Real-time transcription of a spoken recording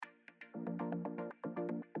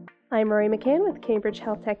I'm Rory McCann with Cambridge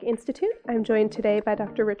Health Tech Institute. I'm joined today by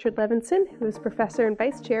Dr. Richard Levinson, who is Professor and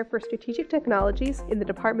Vice Chair for Strategic Technologies in the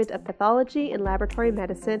Department of Pathology and Laboratory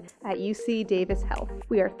Medicine at UC Davis Health.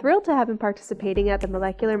 We are thrilled to have him participating at the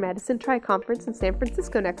Molecular Medicine Tri-Conference in San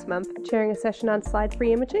Francisco next month, chairing a session on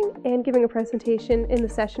slide-free imaging and giving a presentation in the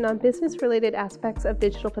session on business-related aspects of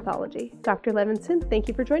digital pathology. Dr. Levinson, thank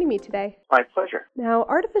you for joining me today. My pleasure. Now,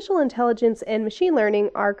 artificial intelligence and machine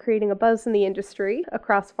learning are creating a buzz in the industry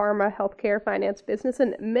across pharma, healthcare, finance, business,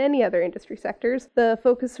 and many other industry sectors. The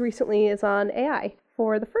focus recently is on AI.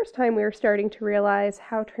 For the first time, we are starting to realize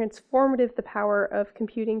how transformative the power of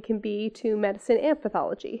computing can be to medicine and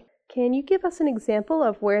pathology. Can you give us an example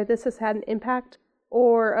of where this has had an impact,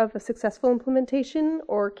 or of a successful implementation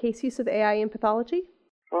or case use of AI in pathology?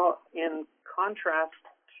 Well, in contrast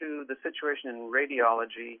to the situation in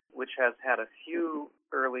radiology, which has had a few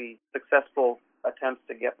early successful attempts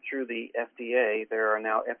to get through the FDA, there are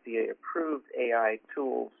now FDA-approved AI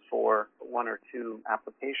tools for one or two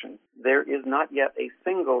applications. There is not yet a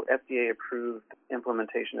single FDA-approved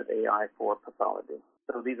implementation of AI for pathology.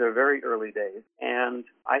 So these are very early days, and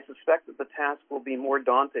I suspect that the task will be more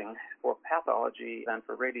daunting for pathology than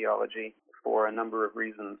for radiology for a number of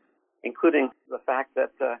reasons, including the fact that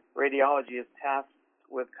radiology is tasked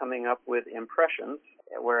with coming up with impressions,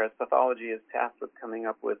 whereas pathology is tasked with coming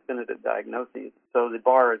up with definitive diagnoses. So the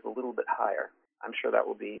bar is a little bit higher. I'm sure that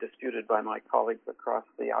will be disputed by my colleagues across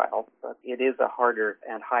the aisle, but it is a harder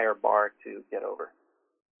and higher bar to get over.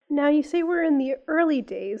 Now, you say we're in the early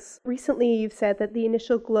days. Recently, you've said that the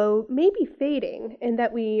initial glow may be fading and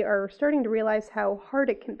that we are starting to realize how hard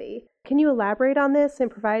it can be. Can you elaborate on this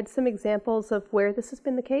and provide some examples of where this has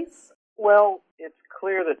been the case? Well, it's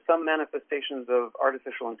clear that some manifestations of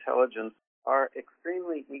artificial intelligence are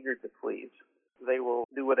extremely eager to please. They will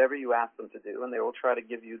do whatever you ask them to do, and they will try to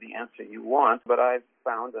give you the answer you want. But I've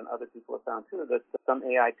found, and other people have found too, that some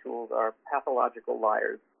AI tools are pathological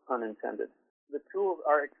liars, pun intended. The tools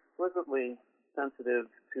are exquisitely sensitive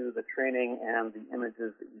to the training and the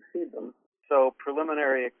images that you feed them. So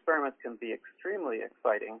preliminary experiments can be extremely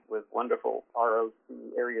exciting with wonderful ROC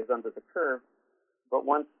areas under the curve. But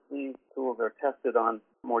once these tools are tested on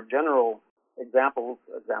more general examples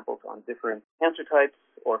on different cancer types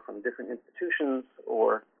or from different institutions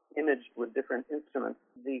or imaged with different instruments,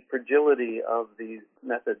 the fragility of these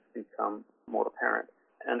methods become more apparent.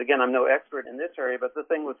 And again, I'm no expert in this area, but the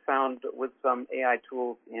thing was found with some AI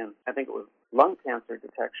tools in, I think it was lung cancer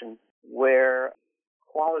detection, where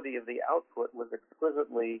quality of the output was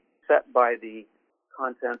exquisitely set by the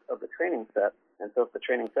content of the training set. And so if the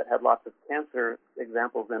training set had lots of cancer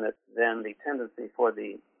examples in it, then the tendency for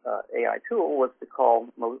the AI tool was to call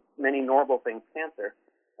many normal things cancer,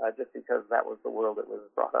 just because that was the world it was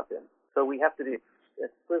brought up in. So we have to be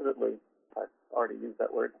exquisitely, I've already used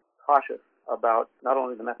that word, cautious about not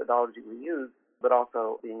only the methodology we use, but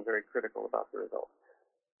also being very critical about the results.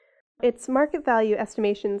 Its market value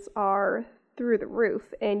estimations are through the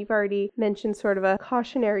roof, and you've already mentioned sort of a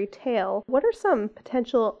cautionary tale. What are some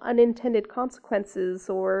potential unintended consequences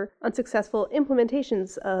or unsuccessful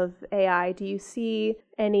implementations of AI? Do you see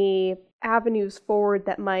any avenues forward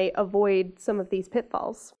that might avoid some of these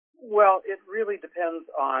pitfalls? Well, it really depends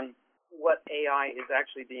on what AI is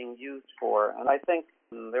actually being used for. And I think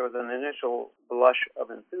there was an initial blush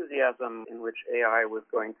of enthusiasm in which AI was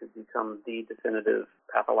going to become the definitive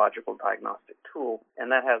pathological diagnostic tool,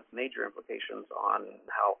 and that has major implications on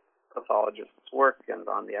how pathologists work and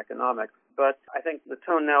on the economics. But I think the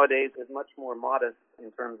tone nowadays is much more modest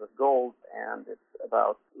in terms of goals, and it's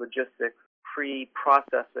about logistics,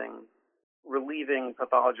 pre-processing, relieving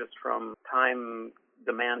pathologists from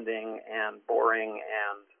time-demanding and boring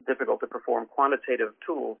and difficult to perform quantitative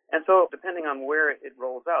tools. And so depending on where it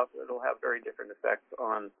rolls out, it'll have very different effects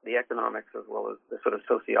on the economics as well as the sort of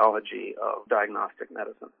sociology of diagnostic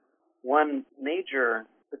medicine. One major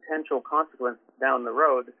potential consequence down the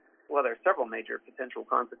road, well, there are several major potential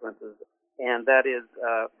consequences, and that is,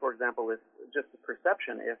 for example, if just the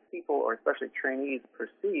perception, if people, or especially trainees,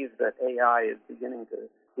 perceive that AI is beginning to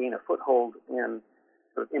gain a foothold in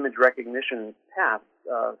sort of image recognition tasks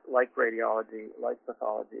like radiology, like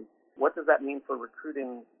pathology, what does that mean for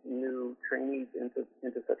recruiting new trainees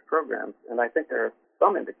into such programs? And I think there is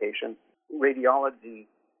some indication radiology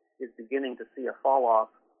is beginning to see a fall off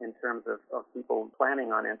in terms of people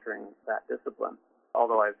planning on entering that discipline,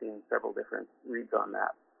 although I've seen several different reads on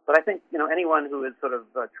that. But I think, anyone who is sort of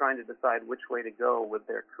trying to decide which way to go with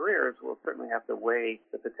their careers will certainly have to weigh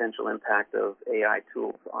the potential impact of AI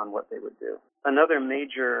tools on what they would do. Another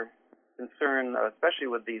major concern, especially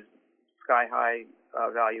with these sky-high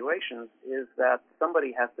valuations, is that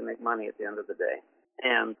somebody has to make money at the end of the day.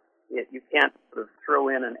 And You can't sort of throw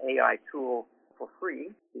in an AI tool for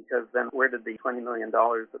free, because then where did the $20 million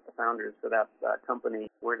that the founders for that company,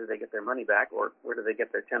 where do they get their money back, or where do they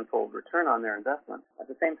get their tenfold return on their investment? At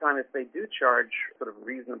the same time, if they do charge sort of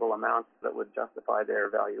reasonable amounts that would justify their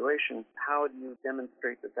valuation, how do you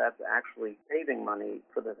demonstrate that that's actually saving money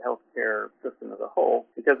for the healthcare system as a whole?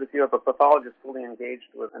 Because if you have a pathologist fully engaged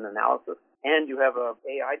with an analysis and you have a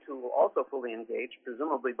AI tool also fully engaged,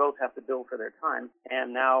 presumably both have to bill for their time,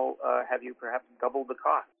 and now have you perhaps doubled the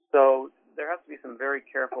cost? So there has to be some very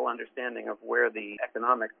careful understanding of where the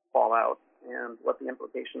economics fall out and what the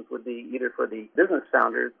implications would be either for the business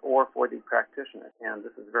founders or for the practitioners. And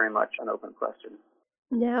this is very much an open question.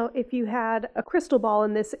 Now, if you had a crystal ball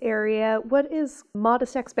in this area, what is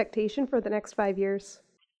modest expectation for the next 5 years?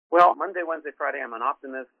 Well, Monday, Wednesday, Friday, I'm an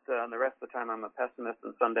optimist, and the rest of the time I'm a pessimist,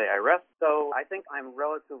 and Sunday I rest. So I think I'm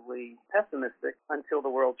relatively pessimistic until the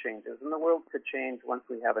world changes. And the world could change once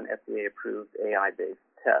we have an FDA-approved AI-based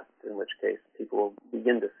test, in which case people will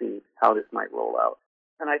begin to see how this might roll out.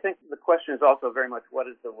 And I think the question is also very much, what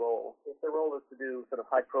is the role? If the role is to do sort of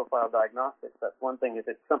high-profile diagnostics, that's one thing. If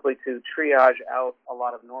it's simply to triage out a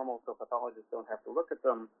lot of normal so pathologists don't have to look at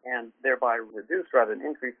them and thereby reduce rather than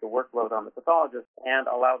increase the workload on the pathologist and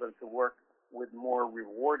allow them to work with more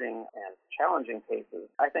rewarding and challenging cases,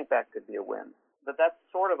 I think that could be a win. But that's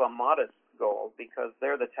sort of a modest goal, because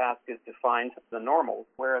there the task is to find the normals,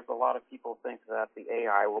 whereas a lot of people think that the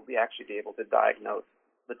AI will actually be able to diagnose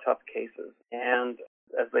the tough cases. And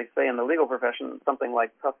as they say in the legal profession, something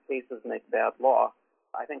like tough cases make bad law.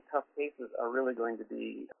 I think tough cases are really going to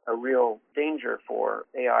be a real danger for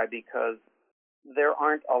AI, because there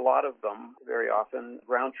aren't a lot of them very often.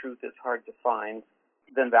 Ground truth is hard to find.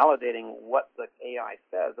 Then validating what the AI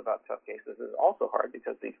says about tough cases is also hard,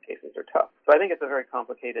 because these cases are tough. So I think it's a very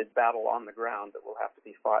complicated battle on the ground that will have to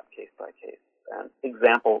be fought case by case and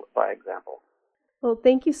example by example. Well,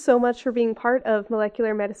 thank you so much for being part of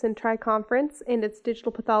Molecular Medicine Tri-Conference and its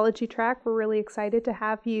digital pathology track. We're really excited to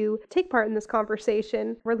have you take part in this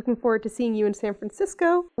conversation. We're looking forward to seeing you in San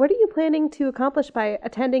Francisco. What are you planning to accomplish by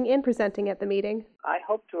attending and presenting at the meeting? I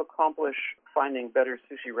hope to accomplish finding better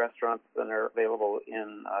sushi restaurants than are available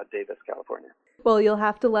in Davis, California. Well, you'll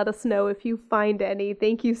have to let us know if you find any.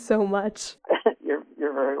 Thank you so much. You're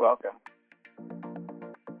very welcome.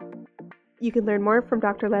 You can learn more from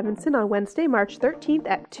Dr. Levinson on Wednesday, March 13th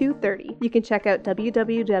at 2:30. You can check out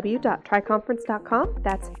www.triconference.com.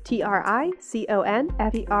 That's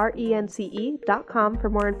TRICONFERENCE.com for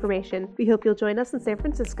more information. We hope you'll join us in San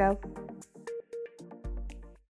Francisco.